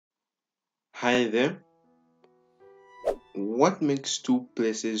Hi there. What makes two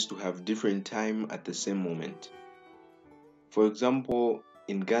places to have different time at the same moment? For example,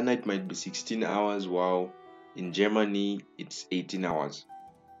 in Ghana it might be 16 hours while in Germany it's 18 hours.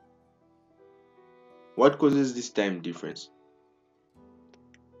 What causes this time difference?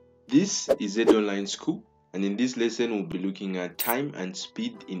 This is Z Online School, and in this lesson we'll be looking at time and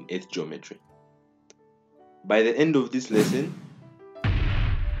speed in Earth geometry. By the end of this lesson,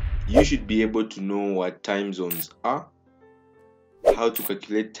 you should be able to know what time zones are, how to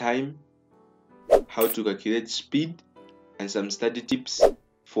calculate time, how to calculate speed, and some study tips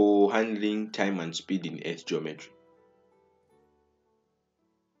for handling time and speed in Earth geometry.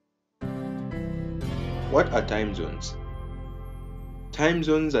 What are time zones? Time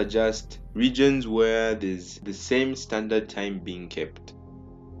zones are just regions where there's the same standard time being kept.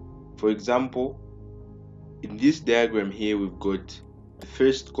 For example, in this diagram here, we've got the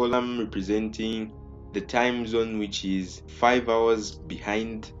first column representing the time zone, which is 5 hours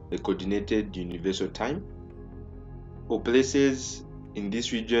behind the coordinated universal time. Or places in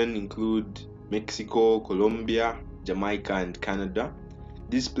this region include Mexico, Colombia, Jamaica, and Canada.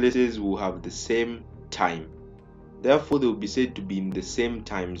 These places will have the same time. Therefore, they will be said to be in the same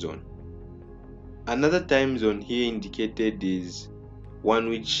time zone. Another time zone here indicated is one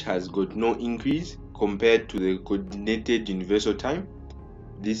which has got no increase compared to the coordinated universal time.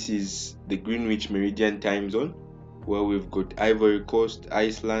 This is the Greenwich Meridian time zone, where we've got Ivory Coast,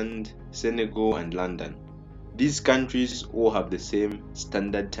 Iceland, Senegal, and London. These countries all have the same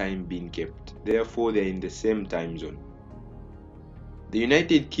standard time being kept. Therefore, they're in the same time zone. The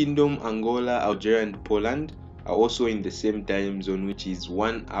United Kingdom, Angola, Algeria, and Poland are also in the same time zone, which is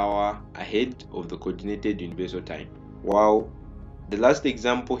 1 hour ahead of the coordinated universal time. While the last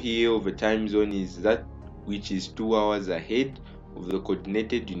example here of a time zone is that which is 2 hours ahead of the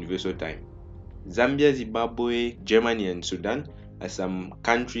coordinated universal time. Zambia, Zimbabwe, Germany, and Sudan are some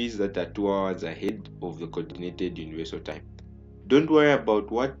countries that are 2 hours ahead of the coordinated universal time. Don't worry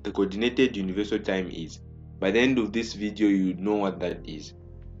about what the coordinated universal time is. By the end of this video, you know what that is.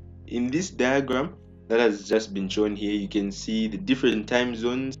 In this diagram that has just been shown here, you can see the different time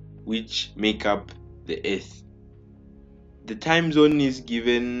zones which make up the Earth. The time zone is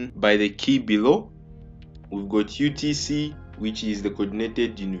given by the key below. We've got UTC, which is the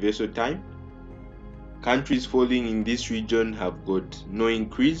coordinated universal time. Countries falling in this region have got no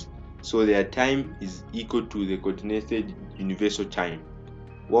increase, so their time is equal to the coordinated universal time,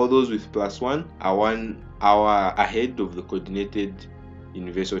 while those with +1 are 1 hour ahead of the coordinated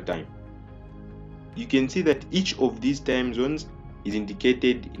universal time. You can see that each of these time zones is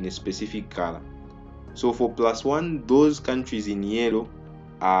indicated in a specific color. So for +1, those countries in yellow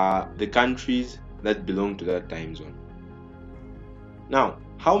are the countries that belong to that time zone. Now,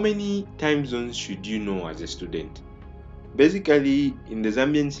 how many time zones should you know as a student? Basically, in the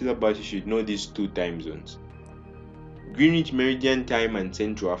Zambian syllabus, you should know these two time zones: Greenwich Meridian time and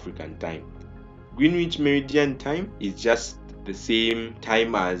Central African time. Greenwich Meridian time is just the same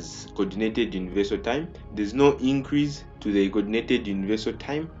time as coordinated universal time. There's no increase to the coordinated universal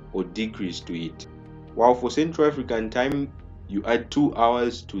time or decrease to it. While for Central African time, you add 2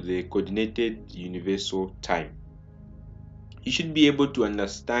 hours to the coordinated universal time. You should be able to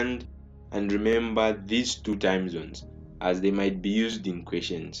understand and remember these two time zones, as they might be used in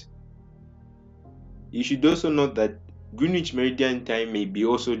questions. You should also note that Greenwich Meridian time may be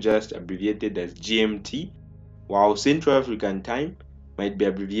also just abbreviated as GMT, while Central African time might be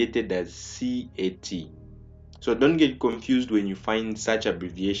abbreviated as CAT. So don't get confused when you find such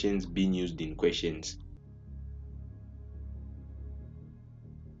abbreviations being used in questions.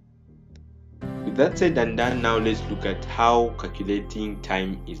 With that said and done, now let's look at how calculating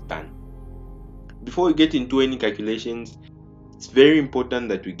time is done. Before we get into any calculations, it's very important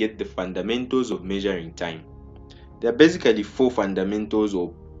that we get the fundamentals of measuring time. There are basically 4 fundamentals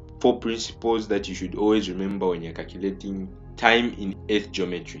or 4 principles that you should always remember when you're calculating time in Earth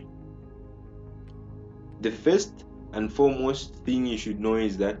geometry. The first and foremost thing you should know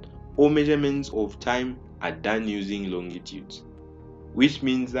is that all measurements of time are done using longitudes, which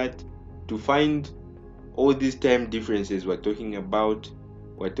means that to find all these time differences we're talking about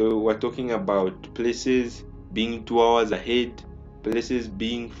places being 2 hours ahead, places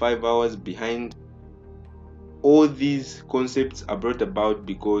being 5 hours behind. All these concepts are brought about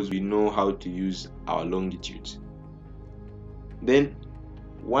because we know how to use our longitudes. Then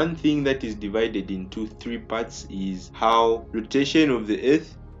one thing that is divided into 3 parts is how rotation of the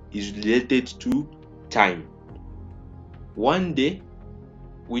Earth is related to time. 1 day,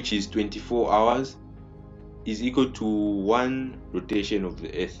 which is 24 hours, is equal to 1 rotation of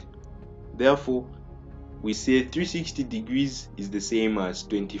the Earth. Therefore, we say 360 degrees is the same as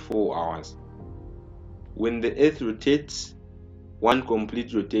 24 hours. When the Earth rotates one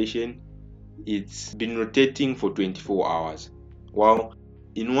complete rotation, it's been rotating for 24 hours, while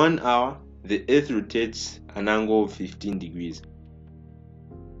in 1 hour, the Earth rotates an angle of 15 degrees.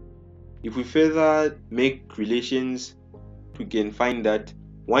 If we further make relations, we can find that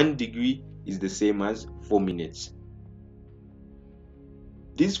 1 degree is the same as 4 minutes.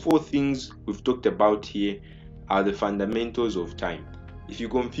 These 4 things we've talked about here are the fundamentals of time. If you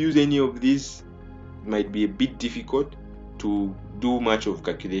confuse any of these, it might be a bit difficult to do much of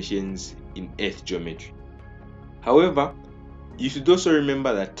calculations in Earth geometry. However, you should also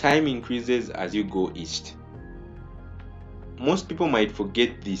remember that time increases as you go east. Most people might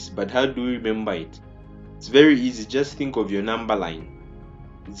forget this, but how do we remember it? It's very easy. Just think of your number line.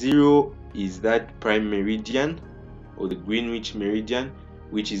 0 is that prime meridian or the Greenwich meridian,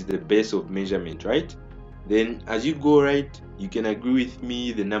 which is the base of measurement, right? Then as you go right, you can agree with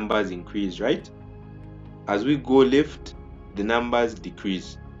me, the numbers increase, right? As we go left, the numbers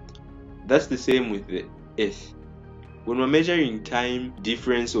decrease. That's the same with the Earth. When we're measuring time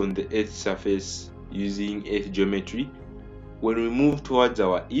difference on the Earth's surface using Earth geometry, when we move towards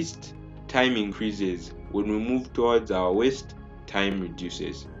our east, time increases. When we move towards our west, time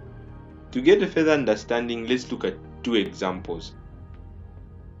reduces. To get a further understanding, let's look at 2 examples.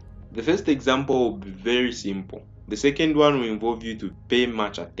 The first example will be very simple. The second one will involve you to pay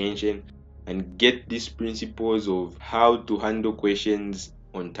much attention and get these principles of how to handle questions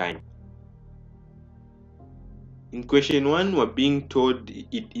on time. In question 1, we're being told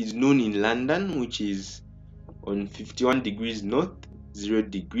it is noon in London, which is on 51 degrees north, 0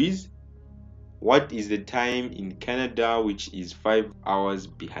 degrees. What is the time in Canada, which is 5 hours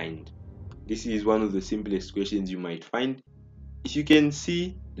behind? This is one of the simplest questions you might find. If you can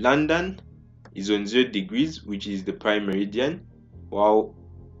see, London is on 0 degrees, which is the prime meridian, while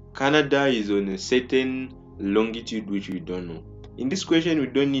Canada is on a certain longitude which we don't know. In this question, we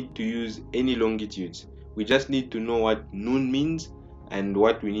don't need to use any longitudes. We just need to know what noon means and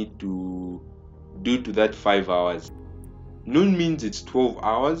what we need to do to that 5 hours. Noon means it's 12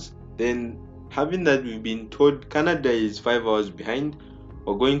 hours. Then, having that we've been told Canada is 5 hours behind,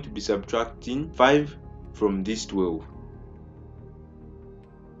 we're going to be subtracting 5 from this 12.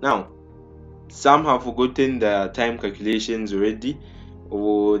 Now, some have forgotten the time calculations already,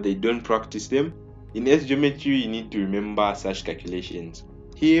 or they don't practice them. In Earth geometry, you need to remember such calculations.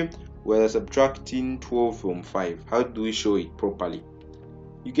 Here, we're subtracting 12 from 5. How do we show it properly?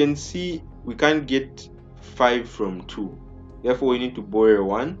 You can see we can't get 5 from 2. Therefore, we need to borrow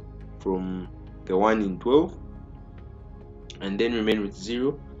 1 from the 1 in 12 and then remain with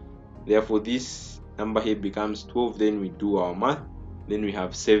 0. Therefore, this number here becomes 12. Then we do our math. Then we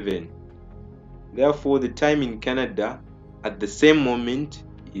have 7. Therefore, the time in Canada at the same moment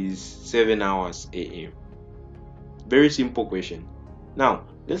is 7 hours AM. Very simple question. Now,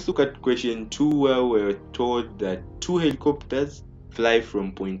 let's look at question 2, where we're told that 2 helicopters fly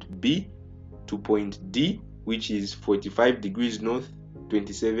from point B to point D, which is 45 degrees north,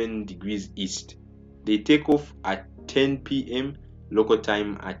 27 degrees east. They take off at 10 p.m. local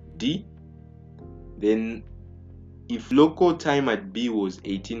time at D. Then, if local time at B was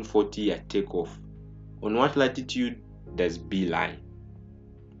 1840 at takeoff, on what latitude does B lie?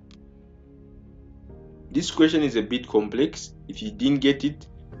 This question is a bit complex. If you didn't get it,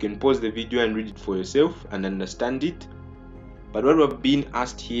 you can pause the video and read it for yourself and understand it. But what we're being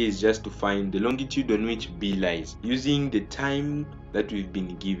asked here is just to find the longitude on which B lies using the time that we've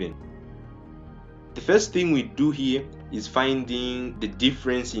been given. The first thing we do here is finding the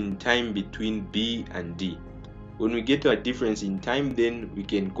difference in time between B and D. When we get to a difference in time, then we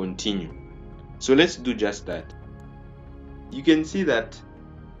can continue. So let's do just that. You can see that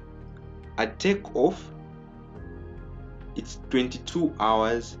at takeoff, it's 22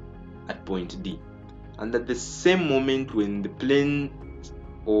 hours at point D. And at the same moment when the plane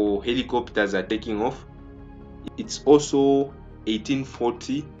or helicopters are taking off, it's also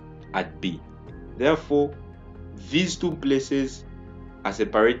 1840 at B. Therefore, these two places are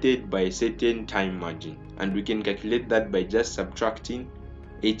separated by a certain time margin, and we can calculate that by just subtracting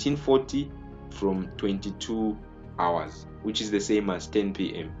 1840 from 22 hours, which is the same as 10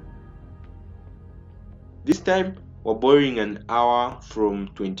 p.m. This time, we're borrowing an hour from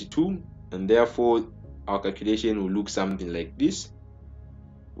 22, and therefore our calculation will look something like this.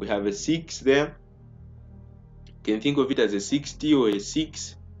 We have a 6 there. You can think of it as a 60 or a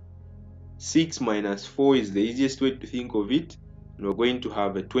 6. 6 minus 4 is the easiest way to think of it. And we're going to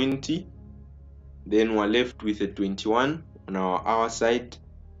have a 20. Then we're left with a 21 on our hour side.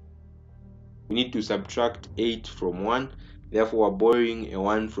 we need to subtract 8 from 1. Therefore, we're borrowing a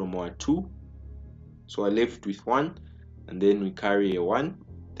 1 from our 2. So we're left with 1, and then we carry a 1.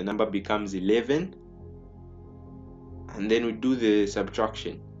 The number becomes 11. And then we do the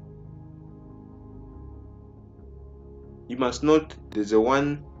subtraction. You must note there's a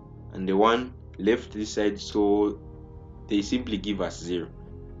 1 and a 1 left this side, so they simply give us 0.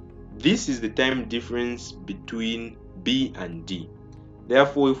 This is the time difference between B and D.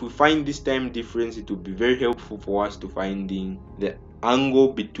 Therefore, if we find this time difference, it will be very helpful for us to finding the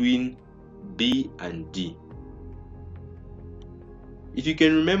angle between B and D. If you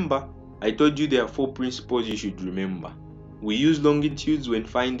can remember, I told you there are 4 principles you should remember. We use longitudes when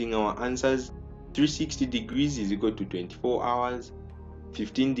finding our answers. 360 degrees is equal to 24 hours,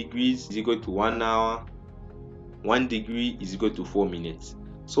 15 degrees is equal to 1 hour, 1 degree is equal to 4 minutes.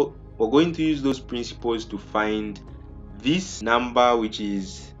 So we're going to use those principles to find this number, which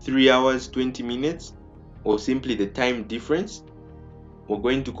is 3 hours 20 minutes, or simply the time difference. We're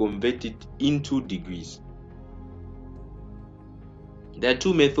going to convert it into degrees. There are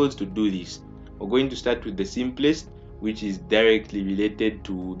 2 methods to do this. We're going to start with the simplest, which is directly related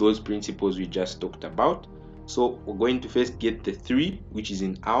to those principles we just talked about. So we're going to first get the 3, which is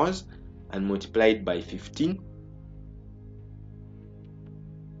in hours, and multiply it by 15.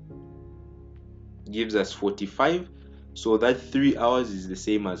 Gives us 45. So that 3 hours is the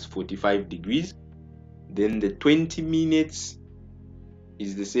same as 45 degrees. Then the 20 minutes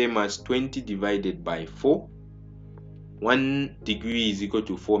is the same as 20 divided by 4. 1 degree is equal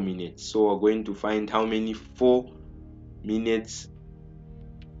to 4 minutes. So we're going to find how many 4 minutes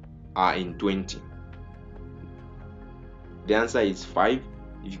are in 20. The answer is 5.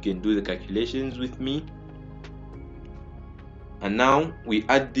 If you can do the calculations with me. And now we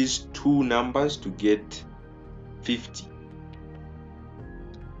add these 2 numbers to get 50.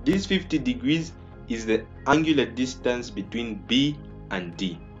 This 50 degrees is the angular distance between B and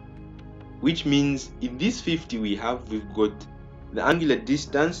D, which means in this 50 we've got the angular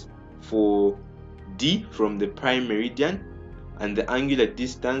distance for D from the prime meridian and the angular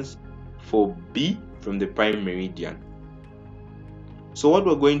distance for B from the prime meridian. So what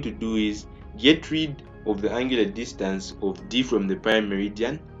we're going to do is get rid of the angular distance of D from the prime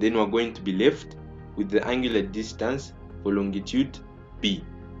meridian. Then we're going to be left with the angular distance for longitude B.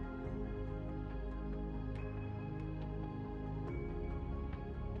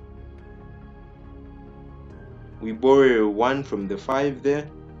 We borrow a 1 from the 5 there,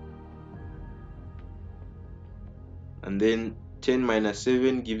 and then 10 minus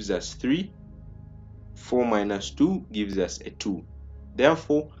 7 gives us 3. 4 minus 2 gives us a 2.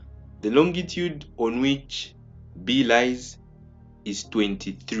 Therefore, the longitude on which B lies is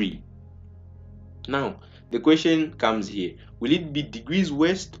 23. Now, the question comes here. Will it be degrees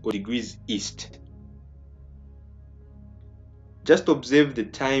west or degrees east? Just observe the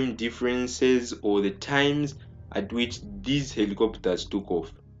time differences or the times at which these helicopters took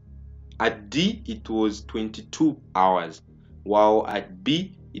off. At D, it was 22 hours, while at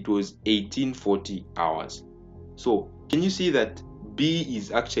B, it was 1840 hours. So, can you see that B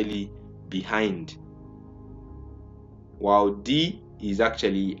is actually behind, while D is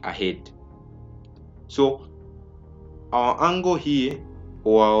actually ahead? So, our angle here,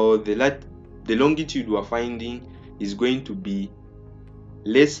 or the longitude we're finding, is going to be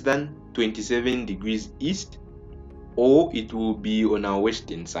less than 27 degrees east, or it will be on our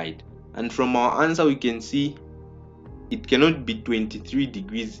western side. And from our answer we can see it cannot be 23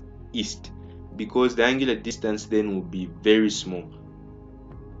 degrees east because the angular distance then will be very small.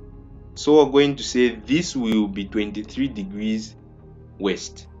 So we're going to say this will be 23 degrees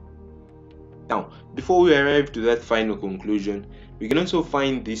west. Now, before we arrive to that final conclusion, we can also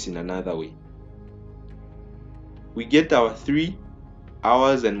find this in another way. We get our 3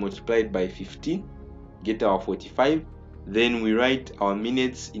 hours and multiply it by 15, get our 45. Then we write our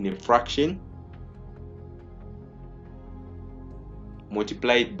minutes in a fraction,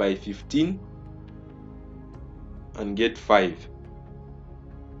 multiply it by 15, and get 5.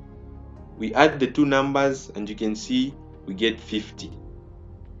 We add the 2 numbers and you can see we get 50.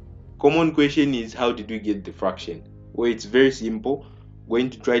 Common question is, how did we get the fraction? Well, it's very simple. We're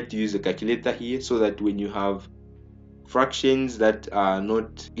going to try to use a calculator here so that when you have fractions that are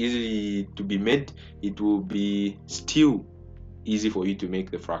not easily to be made, it will be still easy for you to make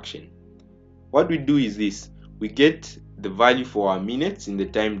the fraction. What we do is this: we get the value for our minutes in the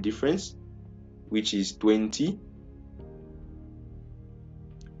time difference, which is 20.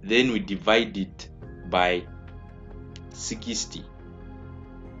 Then we divide it by 60.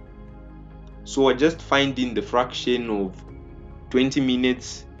 So we're just finding the fraction of 20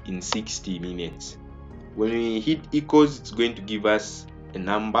 minutes in 60 minutes. When we hit equals, it's going to give us a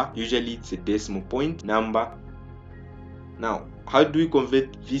number. Usually it's a decimal point number. Now, how do we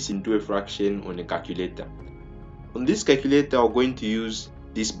convert this into a fraction on a calculator? On this calculator, we're going to use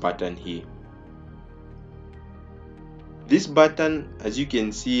this button here. This button, as you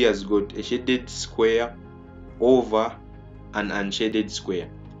can see, has got a shaded square over an unshaded square.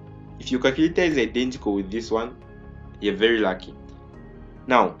 If your calculator is identical with this one, you're very lucky.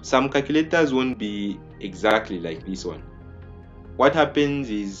 Now, some calculators won't be exactly like this one. What happens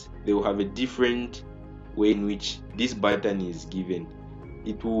is they will have a different way in which this button is given.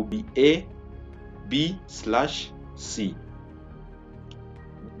 It will be A, B/C.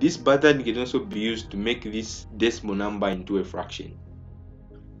 This button can also be used to make this decimal number into a fraction.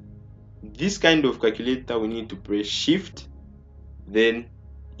 This kind of calculator, we need to press Shift, then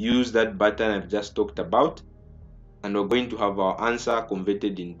use that button I've just talked about, and we're going to have our answer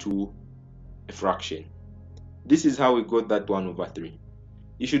converted into a fraction. This is how we got that 1/3.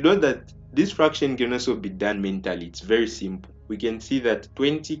 You should know that this fraction can also be done mentally. It's very simple. We can see that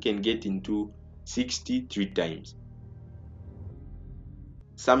 20 can get into 60 3 times.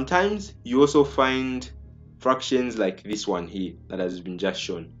 Sometimes you also find fractions like this one here that has been just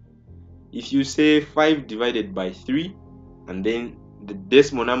shown. If you say 5 divided by 3 and then the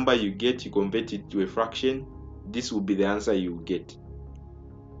decimal number you get, you convert it to a fraction, this will be the answer you will get.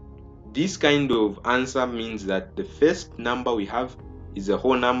 This kind of answer means that the first number we have is a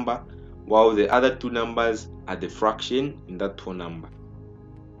whole number, while the other two numbers are the fraction in that whole number.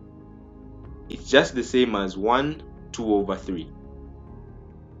 It's just the same as 1, 2/3.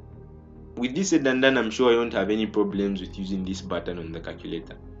 With this said and done, I'm sure I don't have any problems with using this button on the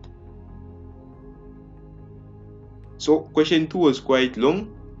calculator. So question 2 was quite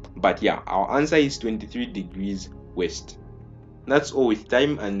long, but yeah, our answer is 23 degrees west. That's all with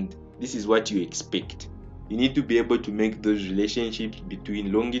time, and this is what you expect. You need to be able to make those relationships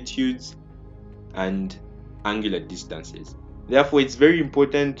between longitudes and angular distances. Therefore, it's very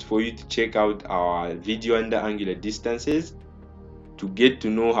important for you to check out our video under angular distances to get to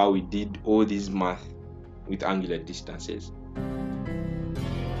know how we did all this math with angular distances.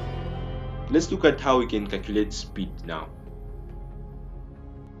 Let's look at how we can calculate speed now.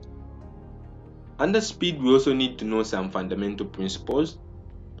 Under speed, we also need to know some fundamental principles.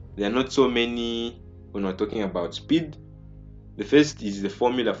 There are not so many when we're talking about speed. The first is the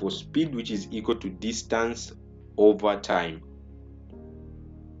formula for speed, which is equal to distance over time.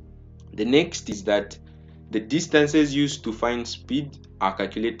 The next is that the distances used to find speed are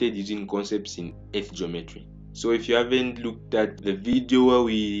calculated using concepts in earth geometry. So if you haven't looked at the video where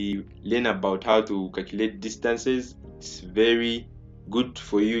we learn about how to calculate distances, it's very good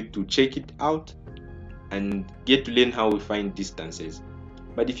for you to check it out and get to learn how we find distances.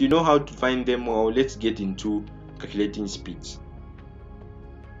 But if you know how to find them, well, let's get into calculating speeds.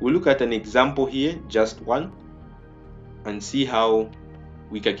 We'll look at an example here, just one, and see how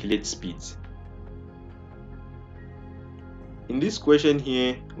we calculate speeds. In this question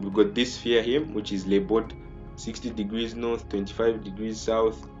here, we've got this sphere here, which is labeled 60 degrees north, 25 degrees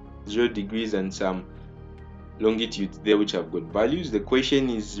south, 0 degrees, and some longitudes there which have got values. The question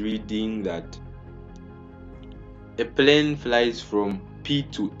is reading that a plane flies from P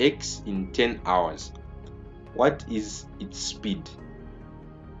to X in 10 hours. What is its speed?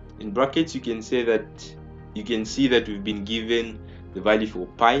 In brackets, you can see that we've been given the value for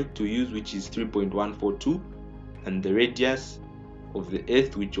pi to use, which is 3.142, and the radius of the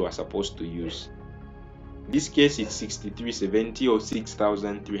earth which we are supposed to use. In this case, it's 6370 or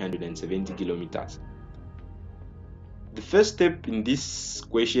 6,370 kilometers. The first step in this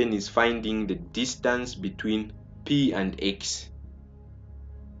question is finding the distance between P and X.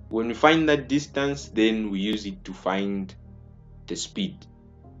 When we find that distance, then we use it to find the speed.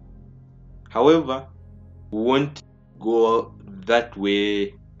 However, we won't go that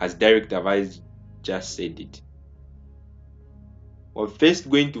way as direct as just said it. We're first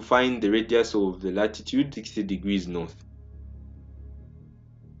going to find the radius of the latitude, 60 degrees north.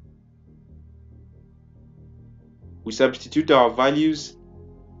 We substitute our values.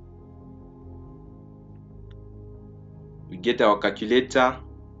 We get our calculator,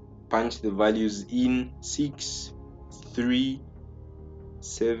 punch the values in,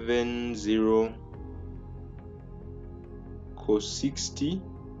 6370 cos 60.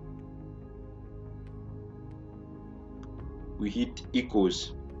 We hit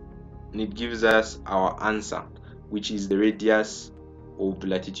equals, and it gives us our answer, which is the radius of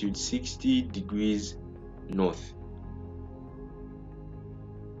latitude 60 degrees north.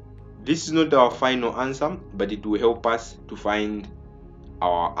 This is not our final answer, but it will help us to find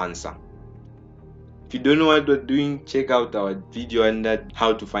our answer. If you don't know what we're doing, check out our video under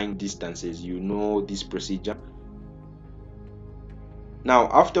how to find distances. You know this procedure. Now,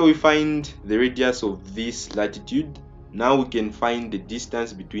 after we find the radius of this latitude, now we can find the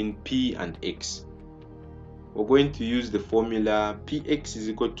distance between P and X. We're going to use the formula Px is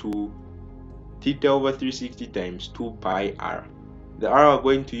equal to theta over 360 times 2 pi r. The r we're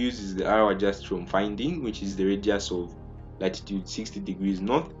going to use is the r just from finding, which is the radius of latitude 60 degrees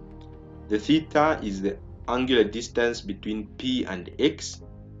north. The theta is the angular distance between P and X.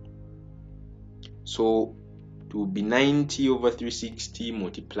 So it will be 90 over 360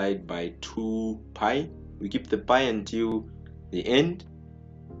 multiplied by 2 pi. We keep the pi until the end.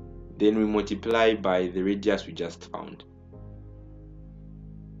 Then we multiply by the radius we just found.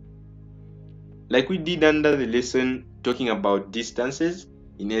 Like we did under the lesson talking about distances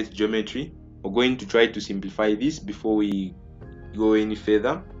in earth geometry, we're going to try to simplify this before we go any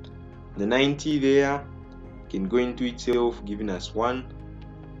further. The 90 there can go into itself, giving us 1.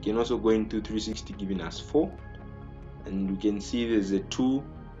 Can also go into 360, giving us 4. And we can see there's a 2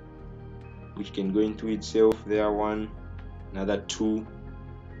 which can go into itself there, 1, another 2,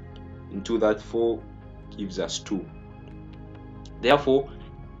 into that 4 gives us 2. Therefore,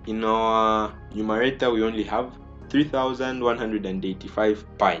 in our numerator we only have 3185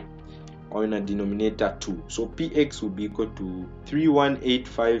 pi, or in a denominator 2. So Px will be equal to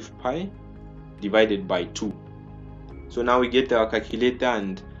 3185 pi divided by 2. So now we get our calculator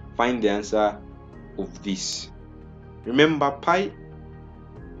and find the answer of this. Remember, pi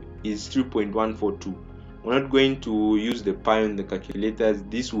is 3.142. We're not going to use the pi on the calculators.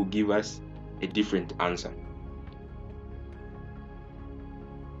 This will give us a different answer.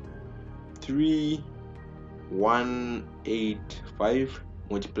 3185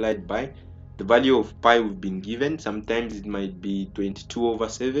 multiplied by the value of pi we've been given. Sometimes it might be 22 over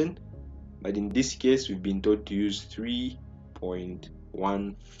 7, but in this case we've been told to use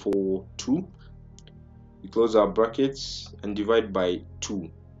 3.142. We close our brackets and divide by 2.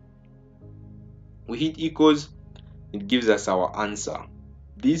 We hit equals, it gives us our answer.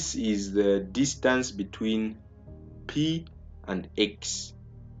 This is the distance between P and X.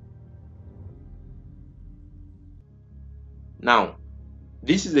 Now,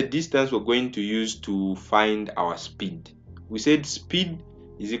 this is the distance we're going to use to find our speed. We said speed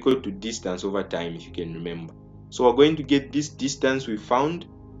is equal to distance over time, if you can remember. So we're going to get this distance we found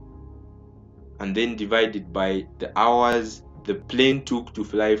and then divide it by the hours the plane took to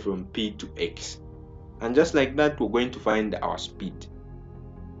fly from P to X. And just like that, we're going to find our speed.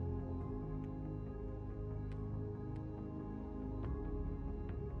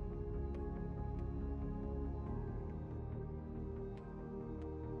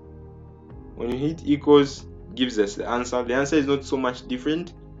 When you hit equals, it gives us the answer. The answer is not so much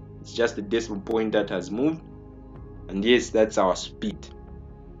different. It's just the decimal point that has moved. And yes, that's our speed.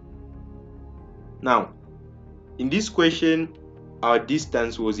 Now, in this question, our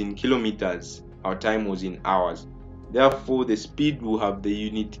distance was in kilometers. Our time was in hours. Therefore, the speed will have the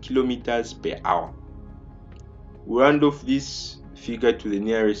unit kilometers per hour. We round off this figure to the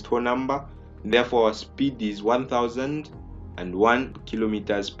nearest whole number. Therefore, our speed is 1001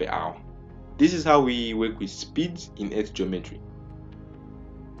 kilometers per hour. This is how we work with speeds in earth geometry.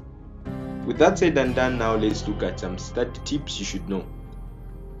 With that said and done, now let's look at some stat tips you should know.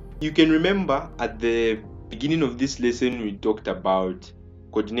 You can remember at the beginning of this lesson we talked about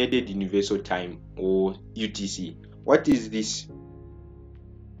coordinated universal time, or UTC. What is this?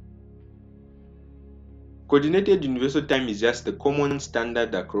 Coordinated universal time is just the common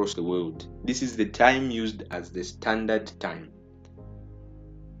standard across the world. This is the time used as the standard time.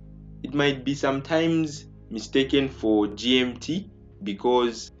 It might be sometimes mistaken for GMT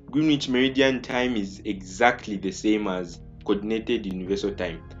because Greenwich Meridian time is exactly the same as coordinated universal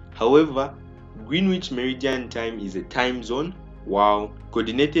time. However, Greenwich Meridian time is a time zone, while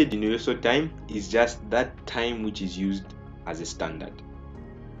coordinated universal time is just that time which is used as a standard.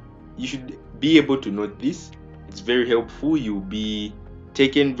 You should be able to note this. It's very helpful. You'll be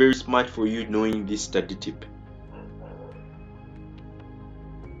taken very smart for you knowing this study tip.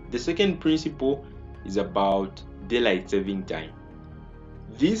 The second principle is about daylight saving time.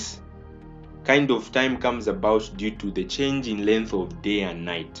 This kind of time comes about due to the change in length of day and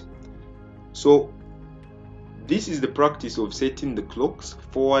night. So this is the practice of setting the clocks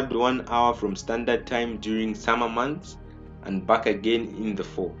forward 1 hour from standard time during summer months and back again in the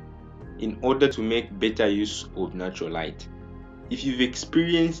fall, in order to make better use of natural light. If you've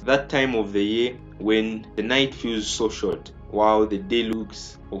experienced that time of the year when the night feels so short while the day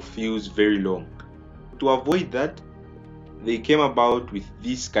looks or feels very long, to avoid that, they came about with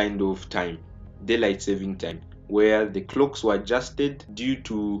this kind of time, daylight saving time, where the clocks were adjusted due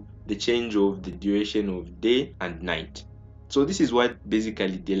to the change of the duration of day and night. So this is what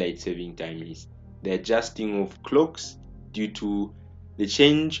basically daylight saving time is: the adjusting of clocks due to the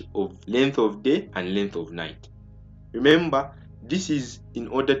change of length of day and length of night. Remember, this is in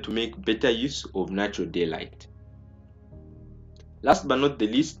order to make better use of natural daylight. Last but not the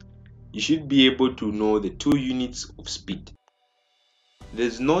least, you should be able to know the two units of speed.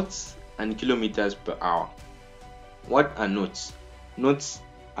 There's knots and kilometers per hour. What are knots? Knots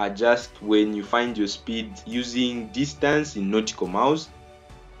are just when you find your speed using distance in nautical miles,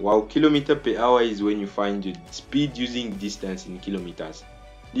 while kilometer per hour is when you find your speed using distance in kilometers.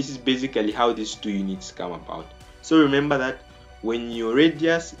 This is basically how these two units come about. So remember that when your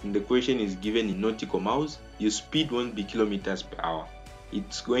radius in the question is given in nautical miles, your speed won't be kilometers per hour.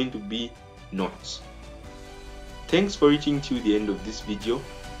 It's going to be knots. Thanks for reaching to the end of this video.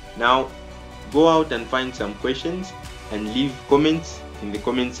 Now go out and find some questions and leave comments in the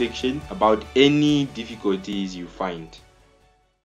comment section about any difficulties you find.